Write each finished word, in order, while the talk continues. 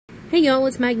Hey y'all,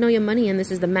 it's Magnolia Money, and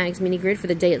this is the Mags Mini Grid for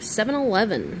the day of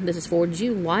 7/11. This is for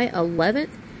July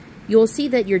 11th. You'll see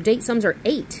that your date sums are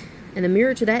 8, and the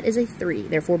mirror to that is a 3.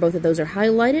 Therefore, both of those are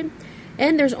highlighted,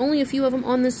 and there's only a few of them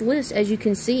on this list, as you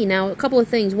can see. Now, a couple of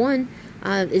things. One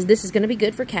is this is going to be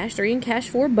good for Cash 3 and Cash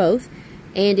 4 both.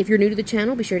 And if you're new to the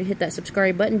channel, be sure to hit that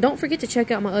subscribe button. Don't forget to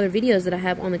check out my other videos that I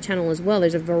have on the channel as well.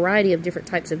 There's a variety of different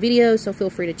types of videos, so feel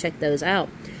free to check those out.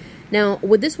 Now,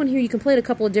 with this one here, you can play it a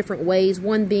couple of different ways.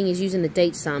 One being is using the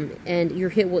date sum, and your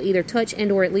hit will either touch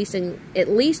and or at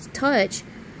least touch,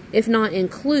 if not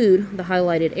include, the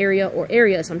highlighted area or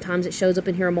area. Sometimes it shows up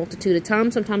in here a multitude of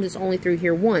times. Sometimes it's only through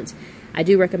here once. I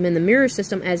do recommend the mirror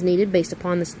system as needed based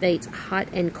upon the state's hot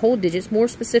and cold digits, more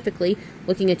specifically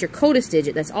looking at your coldest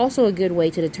digit. That's also a good way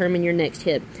to determine your next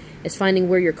hit, is finding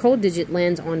where your cold digit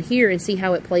lands on here and see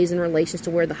how it plays in relation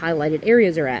to where the highlighted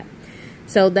areas are at.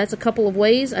 So that's a couple of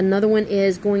ways. Another one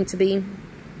is going to be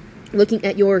looking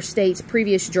at your state's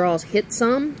previous draw's hit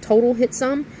sum, total hit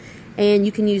sum, and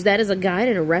you can use that as a guide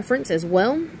and a reference as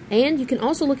well. And you can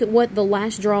also look at what the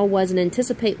last draw was and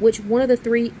anticipate which one of the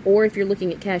 3, or if you're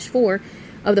looking at Cash 4,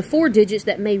 of the 4 digits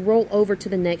that may roll over to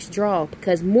the next draw,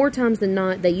 because more times than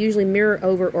not, they usually mirror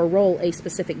over or roll a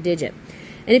specific digit.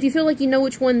 And if you feel like you know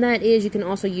which one that is, you can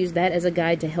also use that as a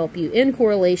guide to help you in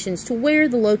correlations to where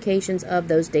the locations of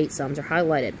those date sums are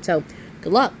highlighted. So,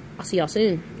 good luck. I'll see y'all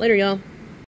soon. Later, y'all.